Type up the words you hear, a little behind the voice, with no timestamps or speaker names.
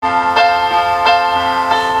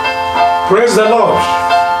Praise the Lord.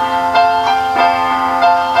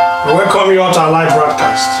 We welcome you all to our live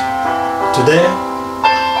broadcast today,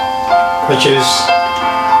 which is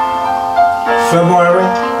February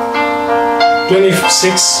 26,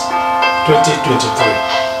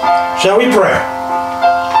 2023. Shall we pray?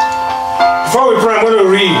 Before we pray, I'm going to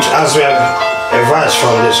read as we have a verse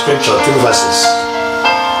from the scripture, 2 verses.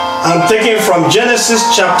 I'm taking from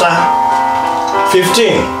Genesis chapter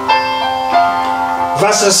 15,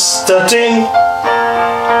 verses 13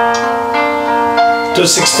 to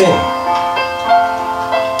 16.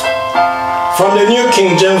 From the New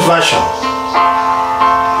King James Version.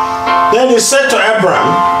 Then he said to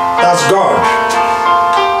Abraham, that's God,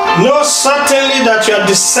 know certainly that your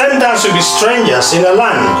descendants will be strangers in a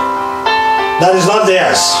land that is not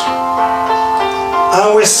theirs,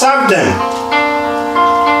 and will serve them,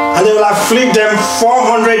 and they will afflict them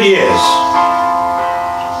 400 years.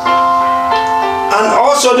 And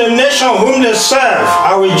also the nation whom they serve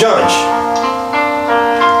I will judge.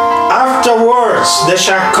 Afterwards they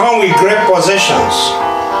shall come with great possessions.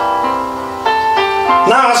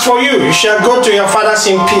 Now as for you, you shall go to your fathers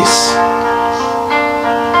in peace.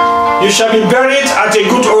 You shall be buried at a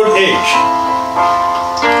good old age.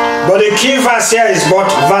 But the key verse here is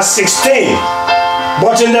verse 16.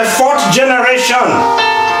 But in the 4th generation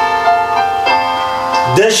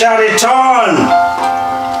they shall return,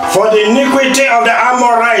 for the iniquity of the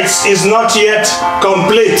Amorites is not yet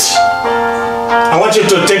complete. I want you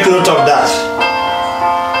to take note of that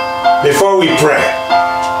before we pray.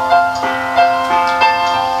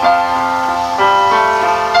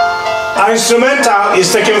 Our instrumental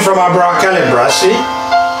is taken from Abraham Calibrasi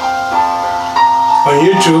on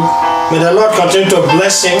YouTube. May the Lord continue to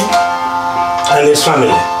bless him and his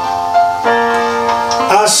family.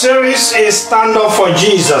 Our series is Stand Up for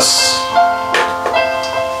Jesus.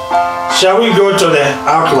 Shall we go to the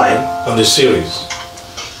outline of the series?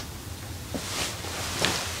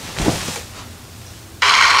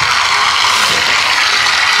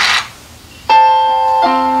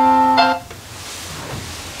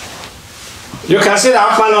 You can see the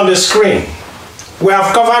outline on the screen. We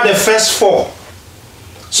have covered the first 4.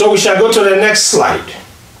 So we shall go to the next slide.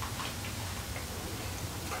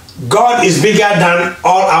 God is bigger than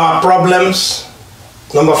all our problems.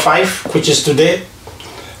 Number 5, which is today.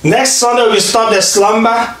 Next Sunday we stop the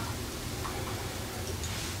slumber.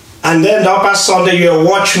 And then the upper Sunday you're a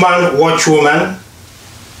watchman, watchwoman.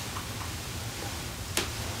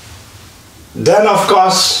 Then of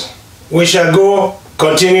course we shall go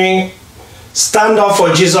continuing. Stand up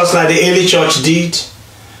for Jesus like the early church did.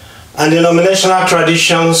 And denominational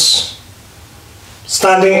traditions.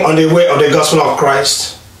 Standing on the way of the gospel of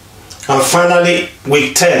Christ. And finally,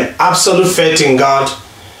 week 10, absolute faith in God,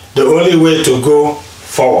 the only way to go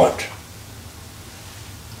forward.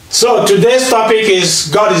 So today's topic is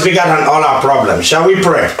God is bigger than all our problems. Shall we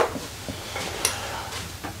pray?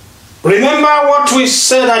 Remember what we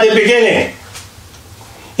said at the beginning.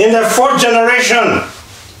 In the 4th generation,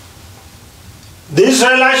 the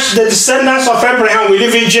Israelites, the descendants of Abraham, will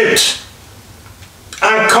leave Egypt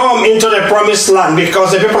and come into the promised land,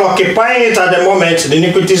 because the people occupying it at the moment, the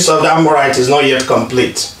iniquities of the Amorites is not yet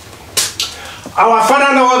complete. Our Father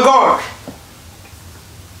and our God,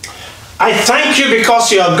 I thank you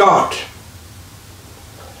because you are God.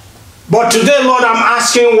 But today, Lord, I'm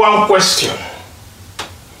asking one question.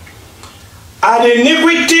 Are the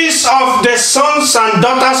iniquities of the sons and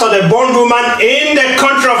daughters of the bondwoman in the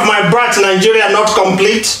country of my birth, Nigeria, not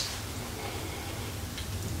complete?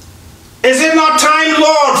 Is it not time,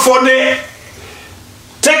 Lord, for the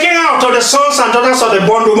taking out of the sons and daughters of the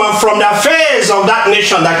bondwoman from the affairs of that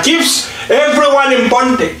nation that keeps everyone in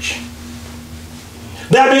bondage?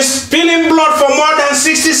 They have been spilling blood for more than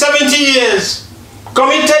 60, 70 years,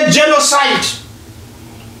 committed genocide,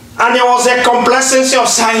 and there was a complacency of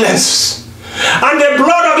silence. And the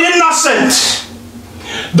blood of innocent,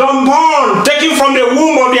 unborn, taken from the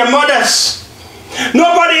womb of their mothers.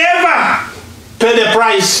 Nobody ever paid the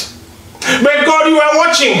price. But God, you are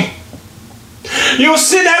watching. You've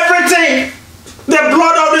seen everything. The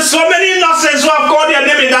blood of the so many innocents who have called their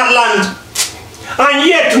name in that land. And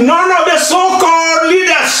yet none of the so-called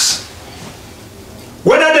leaders,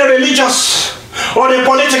 whether the religious or the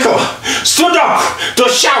political, stood up to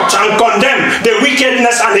shout and condemn the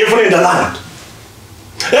wickedness and evil in the land.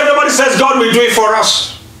 Everybody says God will do it for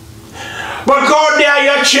us. But God, they are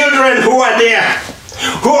your children who are there,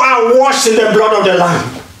 who are washed in the blood of the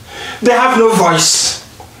Lamb. They have no voice.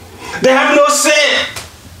 They have no say.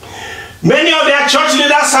 Many of their church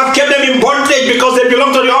leaders have kept them in bondage because they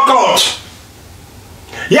belong to the occult.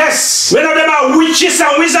 Yes, many of them are witches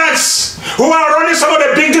and wizards. who are running some of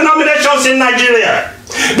the big denominations in Nigeria.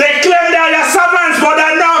 They claim they are your servants, but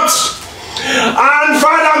they're not. And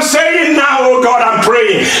Father, I'm saying now, oh God, I'm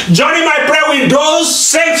praying. Joining my prayer with those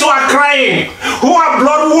saints who are crying, who are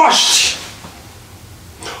blood washed,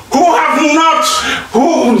 who have not,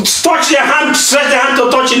 who touch their hand, stretch their hand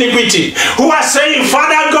to touch iniquity, who are saying,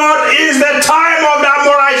 Father God, is the time of the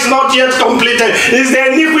Amorites not yet completed? Is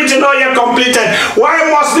the iniquity not yet completed? Why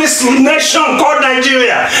must this nation called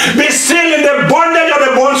Nigeria be still in the bondage of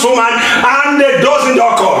the bondswoman and those in the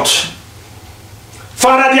occult?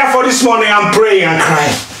 Father, therefore this morning I'm praying and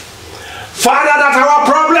crying, Father, that our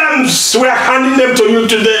problems, we are handing them to you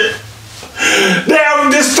today. They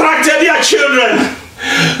have distracted your children.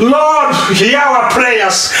 Lord, hear our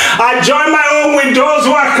prayers. I join my own with those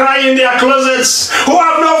who are crying in their closets, who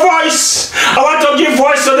have no voice. I want to give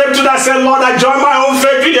voice to them to that. Say, Lord, I join my own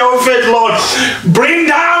faith with your own faith, Lord. Bring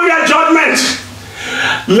down your judgment.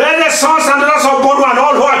 Let the sons and daughters of God and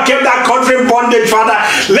all who have kept that country in bondage, Father,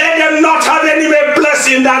 let them not have any place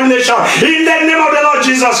in that nation. In the name of the Lord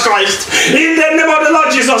Jesus Christ. In the name of the Lord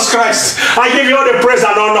Jesus Christ. I give you all the praise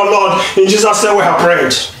and honor, Lord. In Jesus' name we have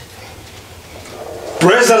prayed.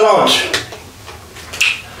 Praise the Lord.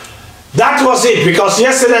 That was it, because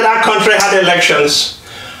yesterday that country had elections.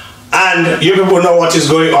 And you people know what is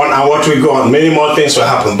going on and what will go on. Many more things will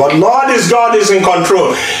happen. But Lord is God is in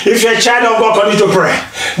control. If you're a child of God, continue to pray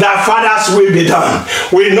that Father's will be done.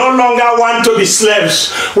 We no longer want to be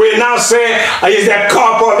slaves. We now say, is the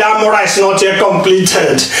cup of the Amorites not yet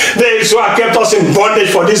completed? Those who have kept us in bondage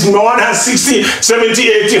for this more than 60, 70,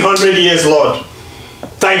 80, 100 years, Lord.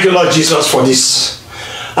 Thank you, Lord Jesus, for this.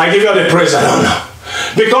 I give you all the praise and honor.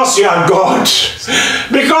 Because you are God.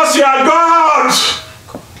 Because you are God.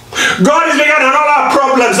 God is bigger than all our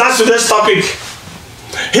problems. That's today's topic.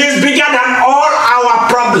 He's bigger than all our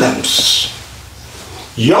problems.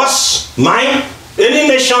 Yours, mine, any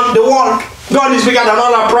nation, the world. God is bigger than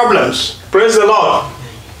all our problems. Praise the Lord.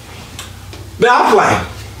 The outline.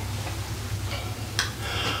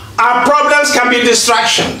 Our problems can be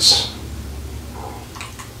distractions.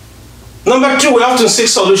 Number two, we often seek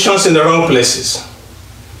solutions in the wrong places.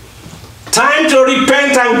 Time to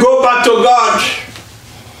repent and go back to God.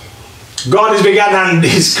 God is bigger than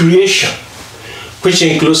his creation, which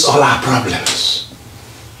includes all our problems.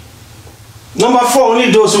 Number four,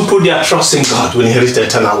 only those who put their trust in God will inherit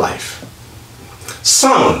eternal life.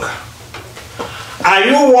 Song. Are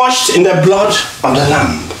you washed in the blood of the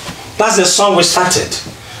Lamb? That's the song we started.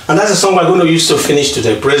 And that's the song we're going to use to finish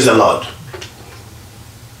today. Praise the Lord.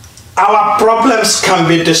 Our problems can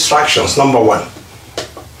be distractions. Number one.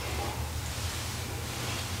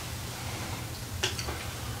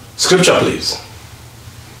 Scripture, please.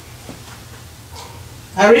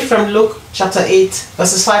 I read from Luke chapter 8,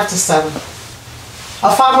 verses 5 to 7.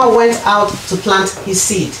 A farmer went out to plant his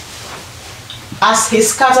seed. As he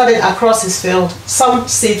scattered it across his field, some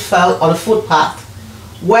seed fell on a footpath,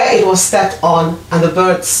 where it was stepped on, and the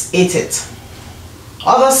birds ate it.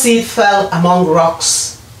 Other seed fell among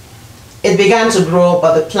rocks. It began to grow,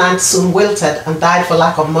 but the plant soon wilted and died for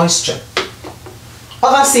lack of moisture.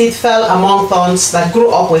 Other seed fell among thorns that grew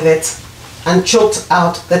up with it and choked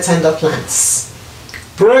out the tender plants.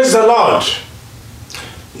 Praise the Lord.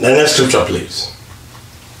 The next scripture, please.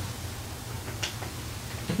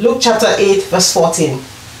 Luke chapter 8, verse 14.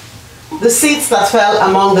 The seeds that fell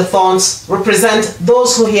among the thorns represent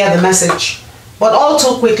those who hear the message, but all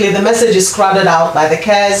too quickly the message is crowded out by the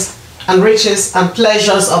cares and riches and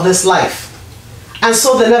pleasures of this life, and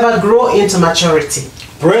so they never grow into maturity.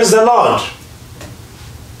 Praise the Lord.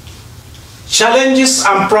 Challenges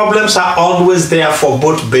and problems are always there for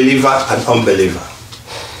both believer and unbeliever.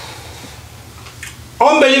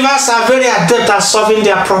 Unbelievers are very adept at solving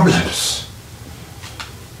their problems.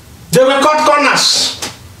 They will cut corners.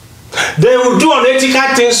 They will do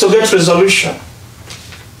unethical things to get resolution.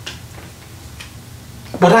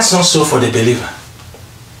 But that's not so for the believer.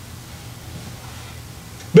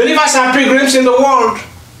 Believers are pilgrims in the world.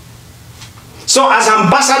 So as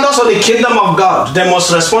ambassadors of the kingdom of God, they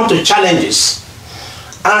must respond to challenges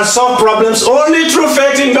and solve problems only through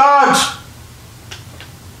faith in God.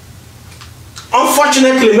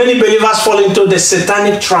 Unfortunately, many believers fall into the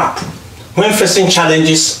satanic trap when facing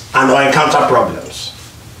challenges and or encounter problems.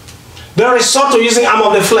 They resort to using arm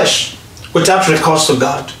of the flesh without recourse to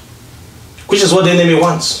God, which is what the enemy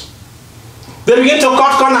wants. They begin to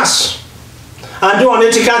cut corners and do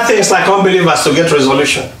unethical things like unbelievers to get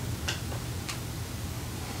resolution.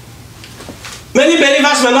 Many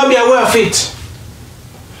believers may not be aware of it,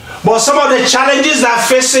 but some of the challenges they are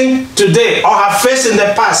facing today or have faced in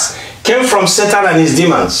the past came from Satan and his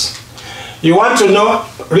demons. You want to know?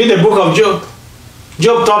 Read the book of Job.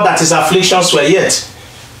 Job thought that his afflictions were yet.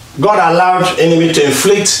 God allowed enemy to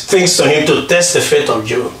inflict things to him to test the faith of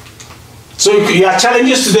Job. So your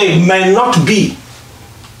challenges today may not be,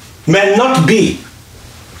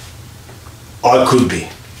 or could be.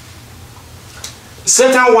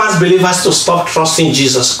 Satan wants believers to stop trusting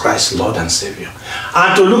Jesus Christ, Lord and Savior,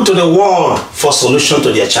 and to look to the world for solution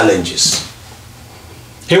to their challenges.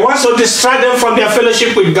 He wants to distract them from their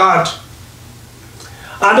fellowship with God.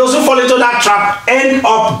 And those who fall into that trap end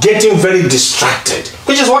up getting very distracted,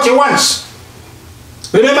 which is what he wants.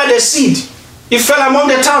 Remember the seed. It fell among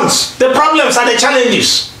the thorns, the problems and the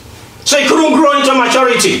challenges. So he couldn't grow into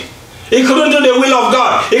maturity. He couldn't do the will of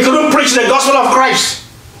God. He couldn't preach the gospel of Christ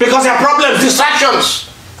because there are problems,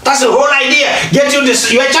 distractions. That's the whole idea.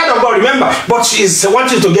 You're a child of God, remember, but he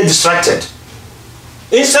wants you to get distracted.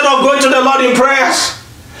 Instead of going to the Lord in prayers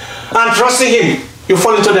and trusting him, you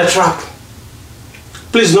fall into the trap.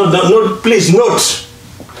 Please note,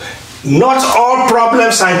 not all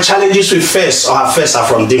problems and challenges we face or have faced are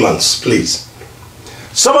from demons, please.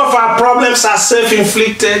 Some of our problems are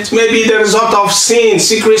self-inflicted, maybe the result of sin,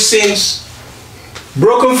 secret sins,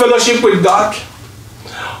 broken fellowship with God,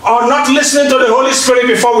 or not listening to the Holy Spirit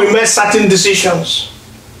before we make certain decisions.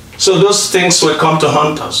 So those things will come to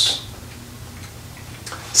haunt us.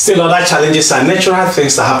 Still, other challenges are natural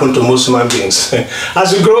things that happen to most human beings.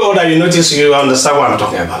 As you grow older, you notice, you understand what I'm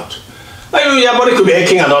talking about. Your body could be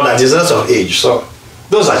aching and all that. It's a lot of age. So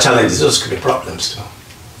those are challenges. Those could be problems too.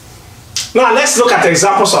 Now let's look at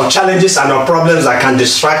examples of challenges and of problems that can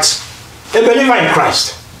distract a believer in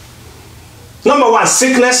Christ. Number one,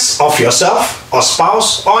 sickness of yourself or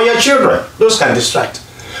spouse or your children. Those can distract.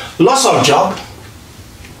 Loss of job,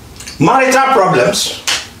 marital problems,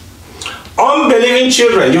 unbelieving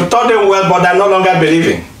children. You taught them well, but they're no longer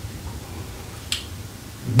believing.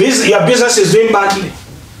 Your business is doing badly.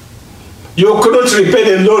 You couldn't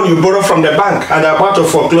repay the loan you borrowed from the bank and are about to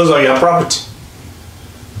foreclose on your property.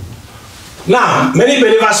 Now, many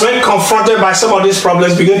believers, when confronted by some of these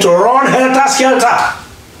problems, begin to run helter-skelter,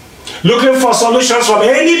 looking for solutions from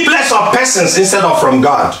any place or persons instead of from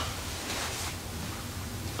God.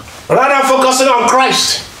 Rather than focusing on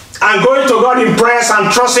Christ and going to God in prayers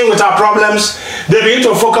and trusting with our problems, they begin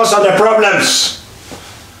to focus on the problems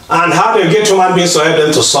and how they get human beings to help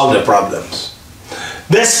them to solve the problems.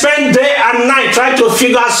 They spend day and night trying to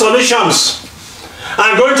figure out solutions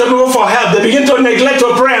and going to people for help. They begin to neglect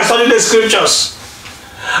to pray and study the scriptures.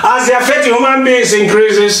 As their faith in human beings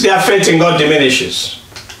increases, their faith in God diminishes.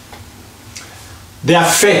 Their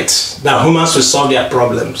faith that humans will solve their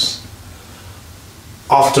problems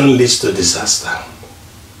often leads to disaster.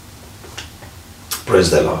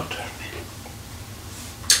 Praise the Lord.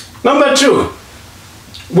 Number two,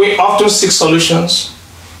 we often seek solutions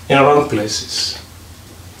in wrong places.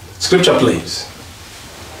 Scripture, please.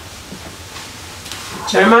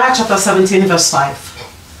 Jeremiah chapter 17 verse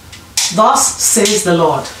 5. Thus says the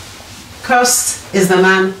Lord, cursed is the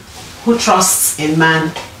man who trusts in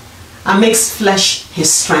man and makes flesh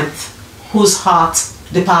his strength, whose heart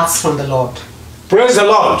departs from the Lord. Praise the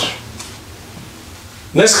Lord.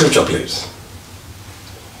 Next scripture, please.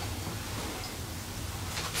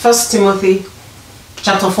 1 Timothy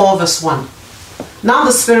chapter 4 verse 1. Now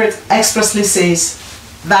the Spirit expressly says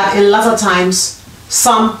that in latter times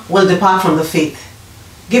some will depart from the faith,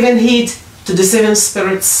 giving heed to deceiving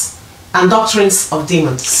spirits and doctrines of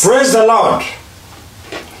demons. Praise the Lord.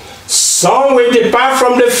 Some will depart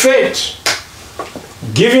from the faith,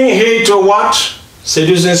 giving heed to what?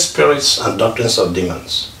 Seducing spirits and doctrines of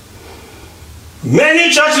demons.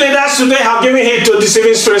 Many church leaders today have given heed to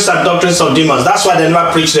deceiving spirits and doctrines of demons. That's why they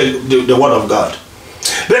never preach the word of God.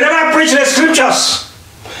 They never preach the scriptures.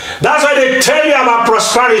 That's why they tell you about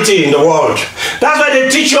prosperity in the world. That's why they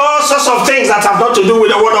teach you all sorts of things that have not to do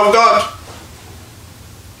with the word of God.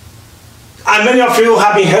 And many of you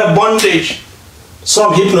have been held bondage.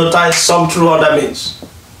 Some hypnotized, some through other means.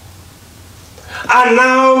 And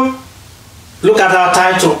now, look at our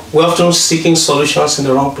title. We're often seeking solutions in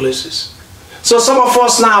the wrong places. So some of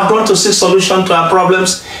us now have gone to seek solutions to our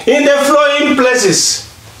problems in the following places.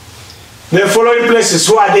 The following places,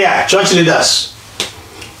 who are there? Church leaders.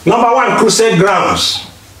 Number one, crusade grounds.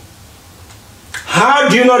 How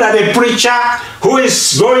do you know that a preacher who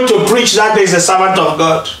is going to preach that day is a servant of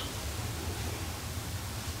God?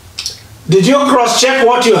 Did you cross-check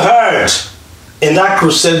what you heard in that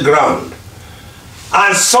crusade ground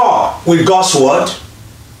and saw with God's word?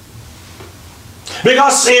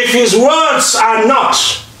 Because if his words are not,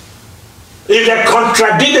 if they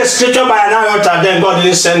contradict the scripture by an iota, then God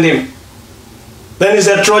didn't send him. Then it's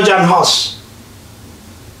a Trojan horse.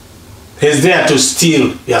 He's there to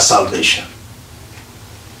steal your salvation.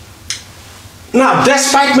 Now,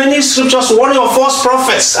 despite many scriptures warning of false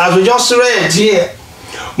prophets, as we just read here,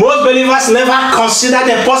 most believers never consider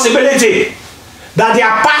the possibility that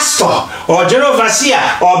their pastor or general overseer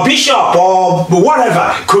or bishop or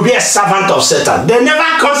whatever could be a servant of Satan. They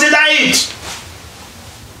never consider it.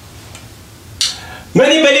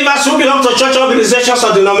 Many believers who belong to church organizations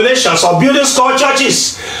or denominations or building store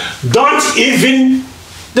churches don't even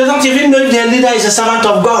know if their leader is a servant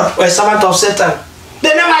of God or a servant of Satan.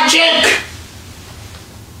 They never check.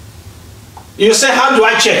 You say, how do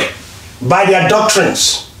I check? By their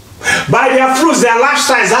doctrines, by their fruits, their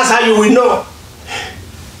lifestyles. That's how you will know.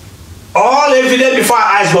 All evident before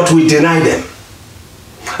our eyes, but we deny them.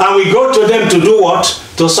 And we go to them to do what?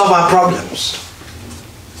 To solve our problems.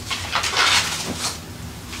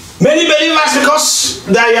 Many believers, because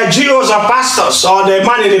they are GOs or pastors or the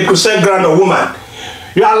man in the crusade ground or woman,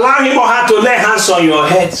 you allow him or her to lay hands on your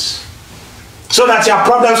heads so that your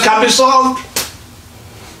problems can be solved.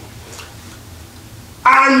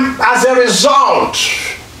 And as a result,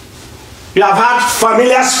 you have had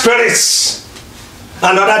familiar spirits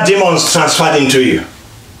and other demons transferred into you.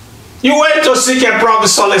 You went to seek a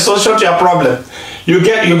solution to your problem. You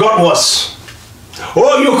got worse.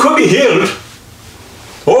 Or you could be healed.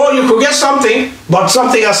 Or you could get something, but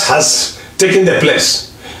something else has taken the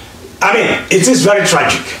place. I mean, it is very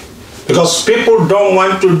tragic. Because people don't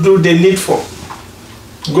want to do the needful.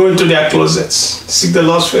 Go into their closets. Seek the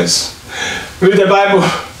Lord's face. Read the Bible.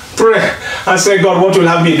 Pray. And say, God, what will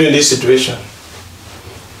have me do in this situation?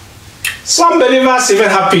 Some believers even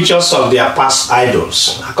have pictures of their past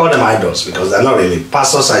idols. I call them idols because they're not really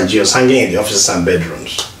pastors and GOs hanging in the offices and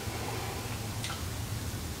bedrooms.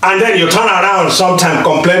 And then you turn around sometime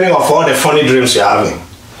complaining of all the funny dreams you're having.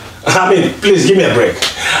 I mean, please give me a break.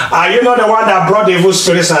 Are you not the one that brought evil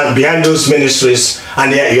spirits and behind those ministries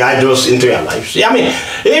and your idols into your lives? I mean,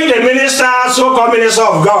 if the minister, so-called minister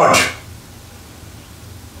of God,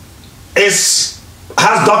 has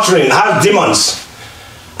doctrine, has demons,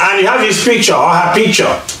 and you have his picture or her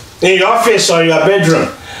picture in your office or your bedroom,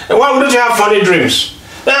 why wouldn't you have funny dreams?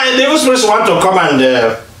 The evil spirits want to come and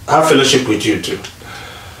have fellowship with you too.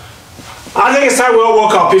 I think it's time we all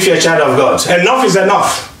woke up if you're a child of God. Enough is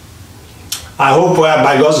enough. I hope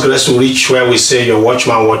by God's grace we reach where we say your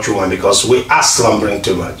watchman, watchwoman, because we are slumbering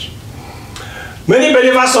too much. Many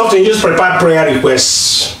believers often use prepared prayer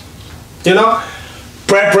requests. You know,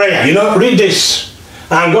 prayer. You know, read this.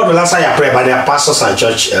 And God will answer your prayer by their pastors and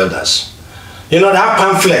church elders. You know, they have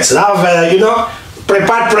pamphlets. They have,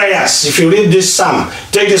 prepared prayers. If you read this psalm,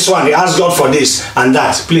 take this one. You ask God for this and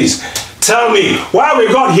that. Please, tell me, why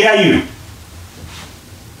will God hear you?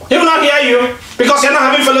 He will not hear you because you're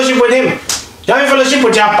not having fellowship with him. You're having fellowship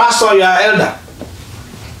with your pastor or your elder.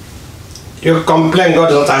 You complain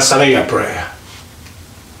God is not answering your prayer.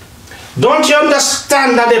 Don't you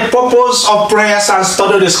understand that the purpose of prayers and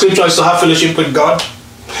study the scripture is to have fellowship with God?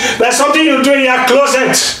 There's something you do in your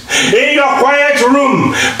closet, in your quiet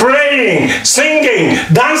room, praying, singing,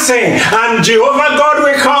 dancing, and Jehovah God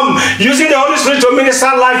will come using the Holy Spirit to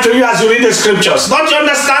minister life to you as you read the scriptures. Don't you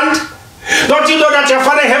understand? Don't you know that your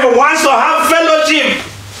Father in heaven wants to have fellowship?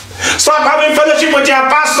 Stop having fellowship with your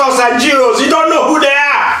pastors and GOs. You don't know who they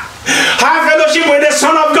are. Have fellowship with the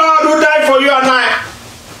Son of God who died for you and I.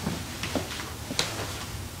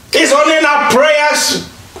 It's only in our prayers,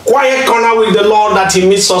 quiet corner with the Lord, that he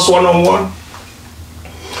meets us one-on-one.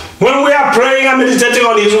 When we are praying and meditating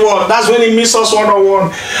on his word, that's when he meets us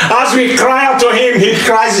one-on-one. As we cry out to him, he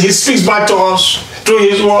cries, he speaks back to us through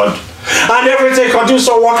his word. And everything continues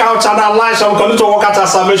to work out, and our lives will continue to work out our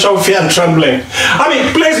salvation with fear and trembling. I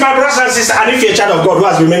mean, please, my brothers and sisters, and if you're a child of God who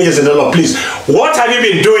has been many years in the Lord, please, what have you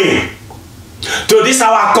been doing to this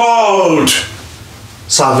hour called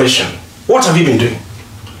salvation? What have you been doing?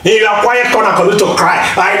 In your quiet corner, continue to cry.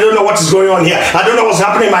 I don't know what is going on here. I don't know what's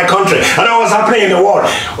happening in my country. I don't know what's happening in the world.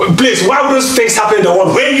 Please, why would those things happen in the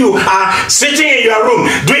world? When you are sitting in your room,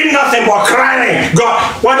 doing nothing but crying,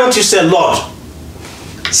 God, why don't you say, Lord,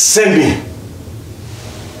 send me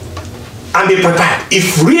and be prepared?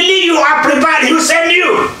 If really you are prepared, he will send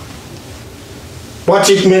you. But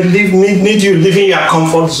it may need you leaving your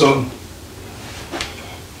comfort zone.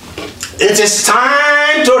 It is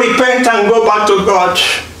time to repent and go back to God.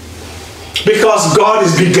 Because God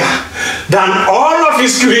is bigger than all of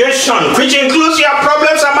his creation, which includes your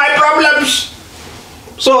problems and my problems.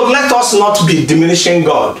 So let us not be diminishing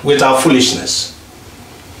God with our foolishness.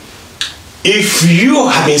 If you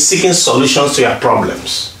have been seeking solutions to your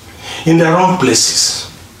problems in the wrong places,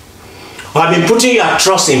 or have been putting your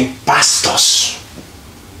trust in pastors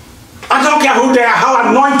I don't care who they are,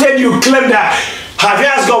 how anointed you claim they are. Have you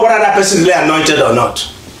asked God whether that person is really anointed or not?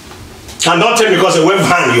 And don't tell me because they wave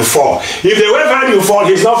hand you fall. If they wave hand you fall,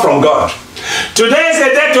 he's not from God. Today is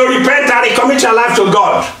the day to repent and recommit your life to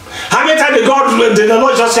God. How many times the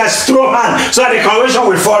Lord just says throw hand so that the congregation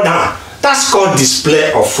will fall down? That's called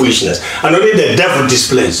display of foolishness. And only the devil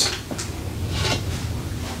displays.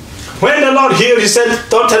 When the Lord healed, he said,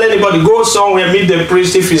 don't tell anybody, go somewhere, meet the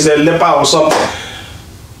priest if he's a leper or something.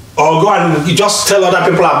 Or go and just tell other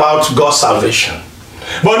people about God's salvation.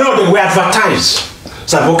 But no, they were advertised.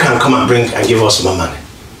 So people can come and bring and give us more money.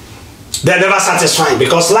 They're never satisfied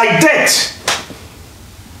because like death,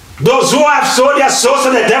 those who have sold their souls to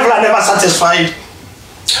the devil are never satisfied.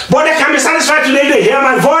 But they can be satisfied today. They hear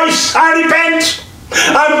my voice and repent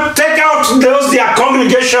and take out those their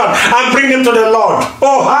congregation and bring them to the Lord.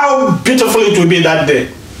 Oh, how beautiful it will be that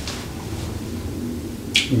day.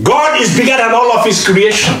 God is bigger than all of his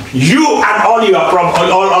creation. You and all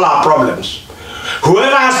our problems.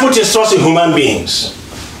 Whoever has put his trust in human beings,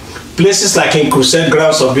 places like in crusade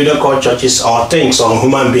grounds or video called churches or things on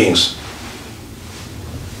human beings,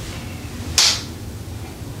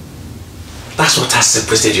 that's what has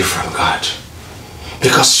separated you from God.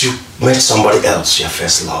 Because you made somebody else your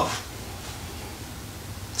first love.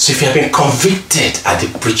 So if you have been convicted at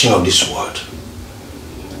the preaching of this word,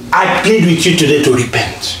 I plead with you today to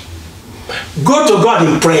repent. Go to God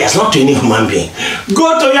in prayers, not to any human being.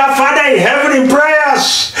 Go to your Father in heaven in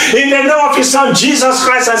prayers, in the name of his Son Jesus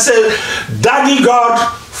Christ, and say, Daddy God,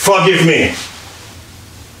 forgive me.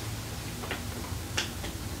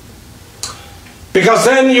 Because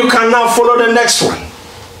then you can now follow the next one.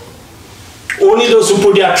 Only those who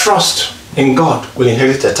put their trust in God will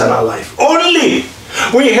inherit eternal life. Only.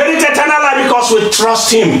 We inherit eternal life because we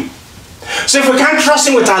trust him. So if we can't trust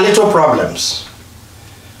him with our little problems,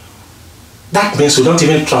 that means we don't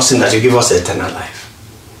even trust him that he give us eternal life.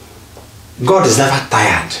 God is never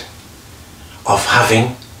tired of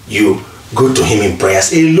having you go to him in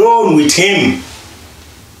prayers, alone with him,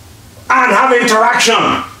 and have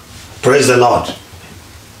interaction. Praise the Lord.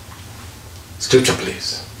 Scripture,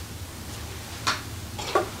 please.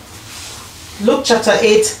 Luke chapter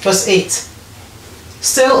 8, verse 8.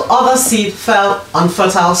 Still other seed fell on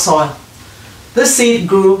fertile soil. This seed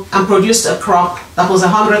grew and produced a crop that was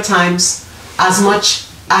 100 times as much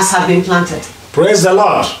as had been planted. Praise the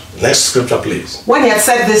Lord. Next scripture, please. When he had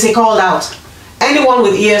said this, he called out, anyone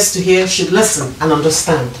with ears to hear should listen and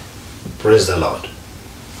understand. Praise the Lord.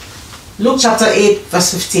 Luke chapter 8,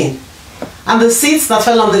 verse 15. And the seeds that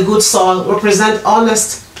fell on the good soil represent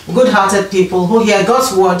honest, good-hearted people who hear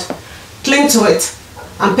God's word, cling to it,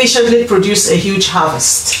 and patiently produce a huge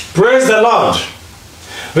harvest. Praise the Lord.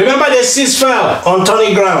 Remember, the seeds fell on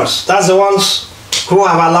thorny grounds. That's the ones who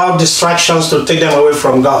have allowed distractions to take them away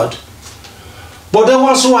from God. But the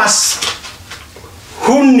ones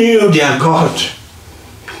who knew their God,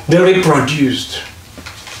 they reproduced.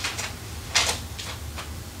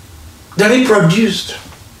 They reproduced.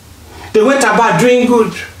 They went about doing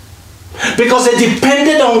good because they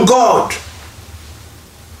depended on God.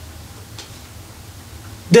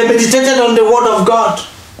 They meditated on the word of God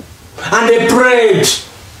and they prayed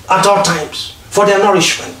at all times for their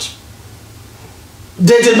nourishment.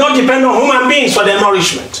 They did not depend on human beings for their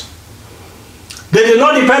nourishment. They did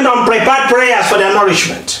not depend on prepared prayers for their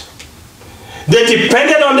nourishment. They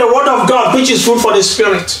depended on the word of God, which is food for the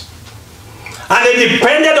spirit. And they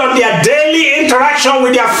depended on their daily interaction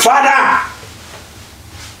with their Father.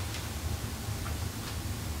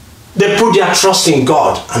 They put their trust in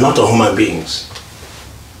God and not on human beings.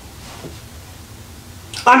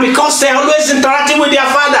 And because they are always interacting with their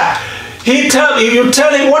Father, you tell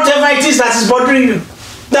him whatever it is that is bothering you.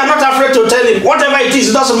 They are not afraid to tell him whatever it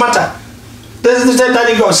is, it doesn't matter. They say,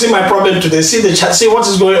 Daddy God, see my problem today, see the chat, see what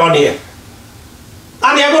is going on here.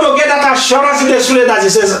 And they are going to get that assurance in the spirit that he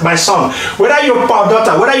says, my son, whether you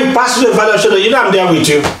daughter, whether you pass through the valley of shadow, you know I'm there with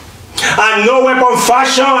you. And no weapon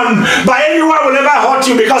fashioned by anyone will ever hurt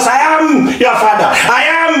you, because I am your Father. I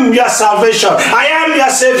am your salvation. I am your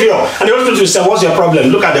Savior. And the Holy Spirit will say, what's your problem?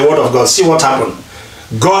 Look at the word of God. See what happened.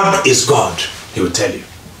 God is God. He will tell you.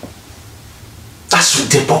 That's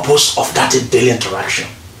the purpose of that daily interaction.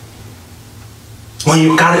 When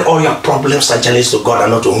you carry all your problems and challenges to God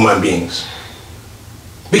and not to human beings.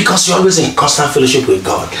 Because you're always in constant fellowship with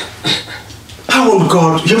God. How will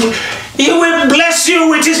God? He will bless you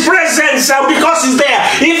with his presence, and because he's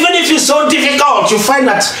there. Even if it's so difficult, you find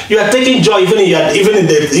that you are taking joy even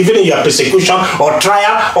in your persecution or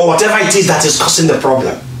trial or whatever it is that is causing the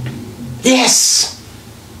problem. Yes.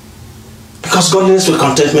 Because godliness with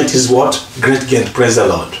contentment is what? Great gain. Praise the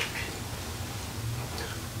Lord.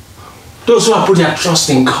 Those who have put their trust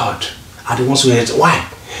in God are the ones who hate. Why?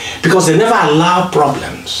 Because they never allow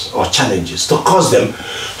problems or challenges to cause them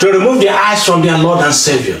to remove their eyes from their Lord and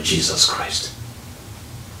Savior, Jesus Christ.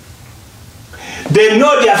 They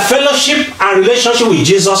know their fellowship and relationship with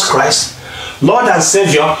Jesus Christ, Lord and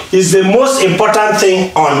Savior, is the most important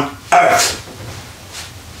thing on earth.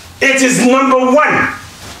 It is number one.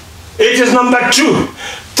 It is number 2,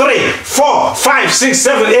 3, 4, 5, 6,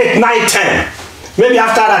 7, 8, 9, 10. Maybe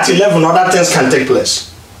after that 11, other things can take place.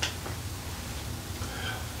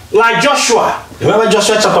 Like Joshua. Remember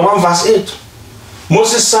Joshua chapter 1 verse 8.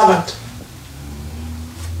 Moses' servant.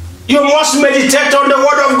 You must meditate on the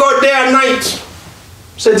word of God day and night.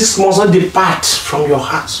 So this must not depart from your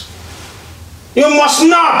heart. You must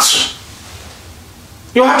not.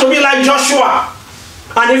 You have to be like Joshua.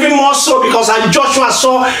 And even more so, because Joshua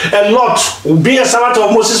saw a lot, being a servant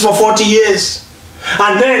of Moses for 40 years.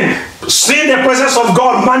 And then seeing the presence of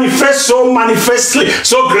God manifest so manifestly,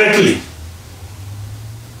 so greatly.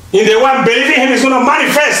 In the one believing him is going to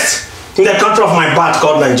manifest in the country of my birth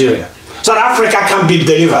called Nigeria. So that Africa can be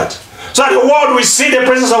delivered. So that the world will see the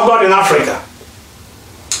presence of God in Africa.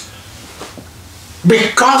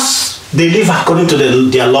 Because they live according to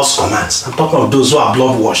their Lord's commands. I'm talking of those who are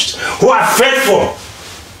blood washed, who are faithful.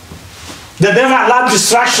 They never allow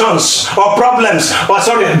distractions or problems,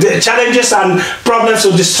 the challenges and problems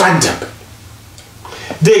to distract them.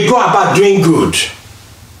 They go about doing good,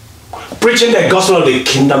 preaching the gospel of the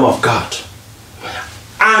kingdom of God.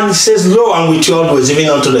 And it says, lo, I'm with you always, even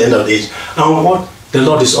unto the end of the age. And what? The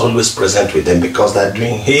Lord is always present with them because they're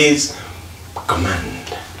doing his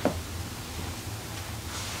command.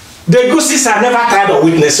 The gooses are never tired of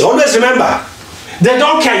witnessing. Always remember, they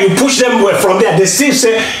don't care. You push them away from there. They still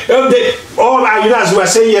say, as we were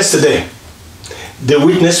saying yesterday, they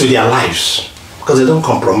witness with their lives because they don't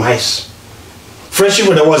compromise. Friendship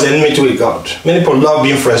with the world is enmity with God. Many people love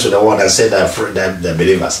being friends with the world and say they're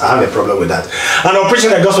believers. I have a problem with that. And I'm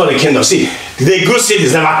preaching the gospel of the kingdom. See, the good seed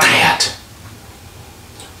is never tired.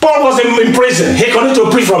 Paul was in prison. He continued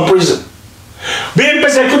to preach from prison. Being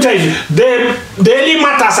persecuted, the daily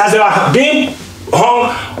matters as they were being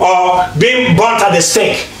hung or being burnt at the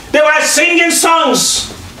stake. They were singing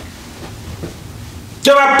songs.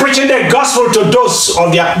 They were preaching the gospel to those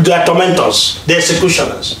of their tormentors, the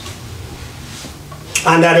executioners.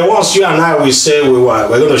 And they're the ones you and I will say we're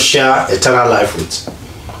going to share eternal life with.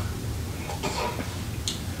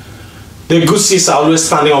 The good seeds are always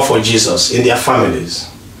standing up for Jesus in their families,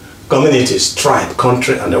 communities, tribe,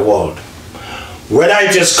 country, and the world. Whether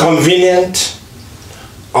it is convenient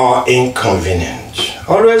or inconvenient.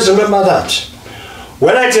 Always remember that.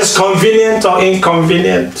 Whether it is convenient or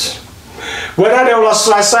inconvenient. Whether they will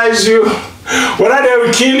ostracize you, whether they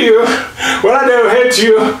will kill you, whether they will hate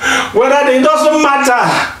you, it doesn't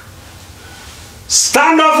matter.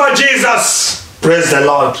 Stand up for Jesus. Praise the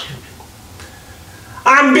Lord.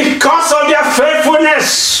 And because of their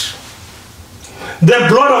faithfulness, the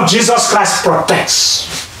blood of Jesus Christ protects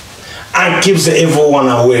and keeps the evil one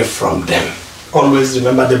away from them. Always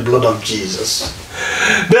remember the blood of Jesus.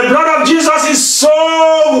 The blood of Jesus is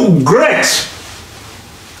so great.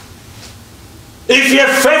 If you're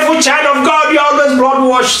a faithful child of God, you're always blood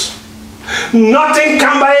washed. Nothing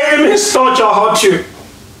can by any means touch or hurt you.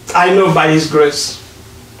 I know by his grace.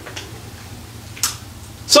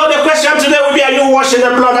 So the question today will be, are you washed in the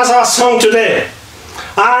blood? That's our song today.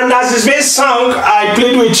 And as it's being sung, I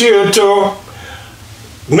plead with you to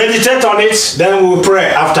meditate on it, then we will pray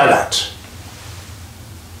after that.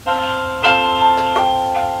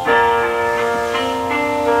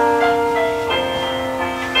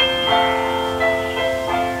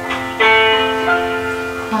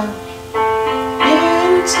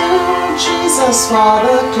 Into Jesus for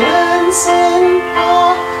the cleansing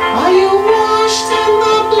power. Are you washed in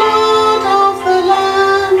the blood of the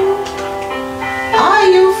Lamb? Are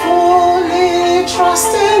you fully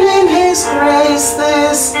trusting in his grace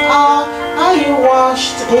this hour? Are you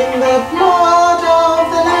washed in the blood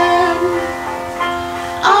of the Lamb?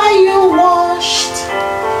 Are you washed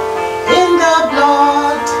in the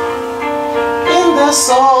blood, in the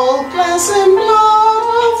soul cleansing blood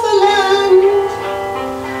of the Lamb?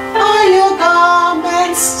 Are your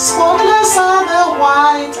garments spotless, are they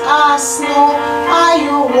white as snow? Are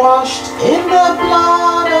you washed in the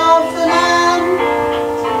blood of the Lamb?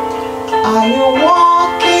 Are you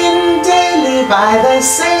walking daily by the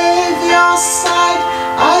Savior's side?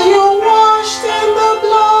 Are you washed in the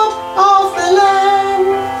blood of the Lamb?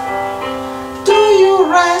 Do you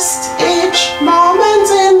rest each moment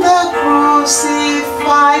in the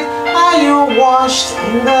crucified? Are you washed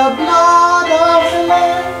in the blood of the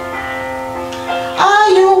Lamb? Are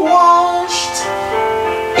you washed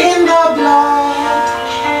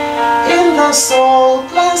the soul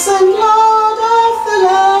cleansing blood of the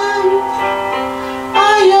Lamb.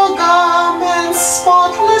 Are your garments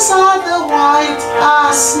spotless, are the white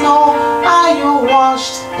as snow? Are you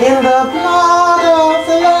washed in the blood of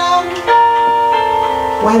the Lamb?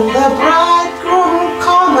 When the bridegroom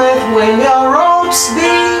cometh, will your robes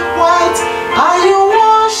be white? Are you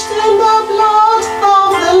washed in the blood of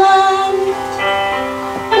the Lamb?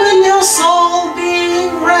 Will your soul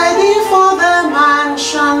be ready for the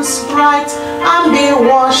mansions bright, and be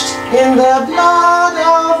washed in the blood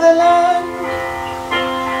of the Lamb?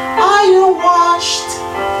 Are you washed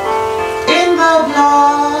in the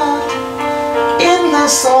blood, in the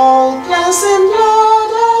soul cleansing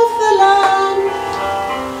blood of the Lamb?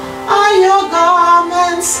 Are your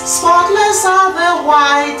garments spotless, are the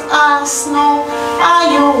white as snow? Are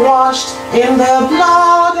you washed in the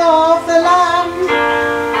blood of the Lamb?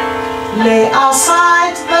 Lay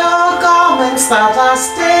aside the garments that are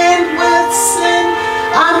stained with sin,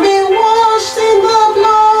 and be washed in the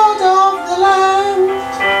blood of the Lamb.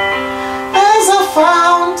 There's a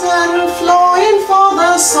fountain flowing for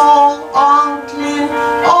the soul unclean.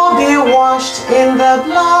 Oh, be washed in the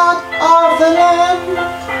blood of the Lamb.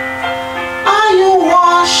 Are you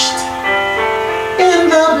washed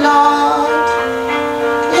in the blood,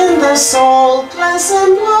 in the soul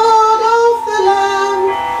cleansing blood of the Lamb?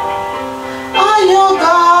 Are your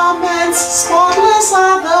garments spotless,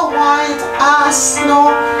 are the white as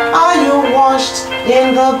snow? Are you washed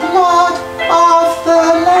in the blood of the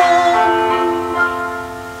Lamb?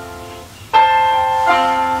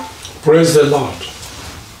 Praise the Lord.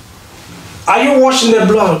 Are you washed in the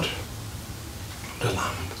blood of the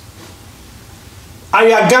Lamb? Are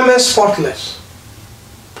your garments spotless?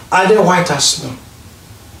 Are they white as snow?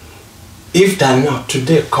 If they're not,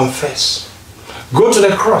 today confess. Go to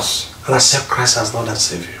the cross and accept Christ as Lord and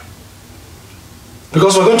Savior.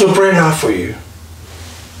 Because we're going to pray now for you.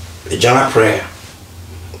 A general prayer.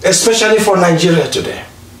 Especially for Nigeria today.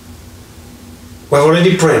 We've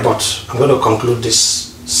already prayed, but I'm going to conclude this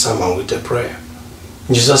sermon with a prayer.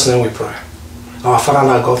 In Jesus' name we pray. Our Father and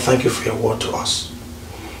our God, thank you for your word to us.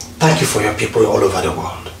 Thank you for your people all over the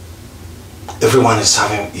world. Everyone is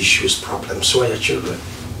having issues, problems. So are your children.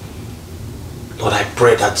 Lord, I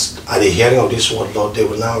pray that at the hearing of this word, Lord, they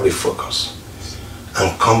will now refocus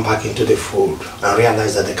and come back into the fold and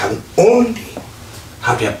realize that they can only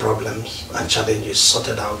have their problems and challenges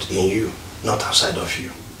sorted out in you, not outside of you.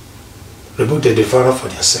 Rebuke the devourer for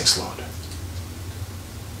their sakes, Lord.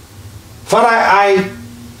 Father, I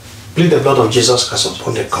plead the blood of Jesus Christ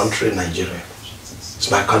upon the country, Nigeria. It's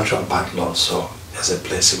my country of bad, Lord, so there's a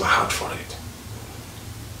place in my heart for it.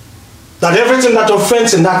 That everything that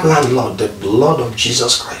offends in that land, Lord, the blood of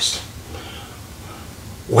Jesus Christ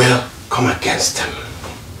will come against them.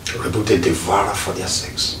 Rebuke the devourer for their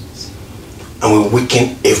sakes. And we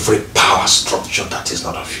weaken every power structure that is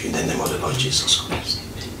not of you in the name of the Lord Jesus Christ.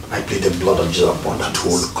 I plead the blood of Jesus upon that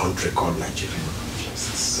whole country called Nigeria.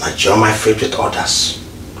 And I join my faith with others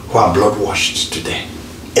who are blood washed today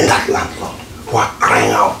in that land, Lord, who are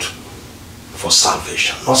crying out for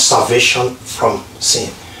salvation. Not salvation from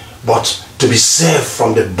sin, but to be saved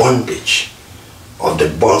from the bondage of the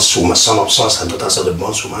bondswoman, sons and daughters of the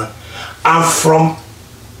bondswoman, and from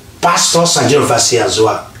pastors and overseers who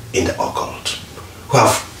are in the occult, who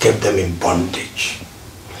have kept them in bondage.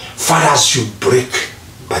 Father, as you break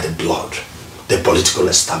by the blood the political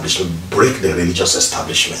establishment, break the religious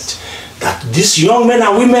establishment, that these young men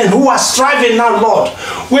and women who are striving now, Lord,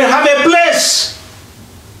 will have a place,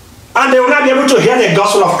 and they will not be able to hear the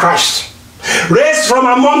gospel of Christ. Raise from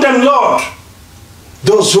among them, Lord,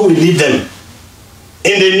 those who will lead them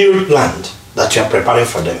in the new land that you are preparing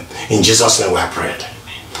for them. In Jesus' name we have prayed.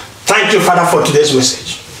 Thank you, Father, for today's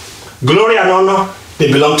message. Glory and honor, they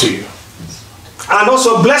belong to you. And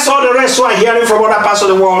also bless all the rest who are hearing from other parts of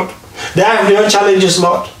the world. They have their own challenges,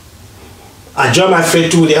 Lord. I join my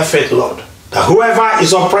faith to their faith, Lord. That whoever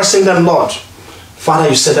is oppressing them, Lord, Father,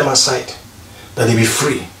 you set them aside. That they be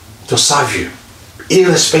free to serve you,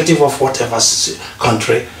 irrespective of whatever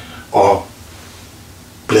country or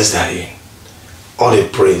place they are in. All the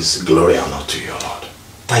praise, glory, and honor to you, Lord.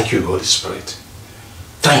 Thank you, Holy Spirit.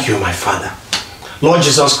 Thank you, my Father. Lord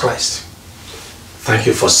Jesus Christ, thank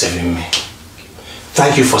you for saving me.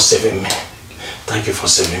 Thank you for saving me. Thank you for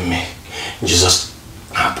saving me. In Jesus,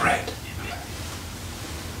 I prayed.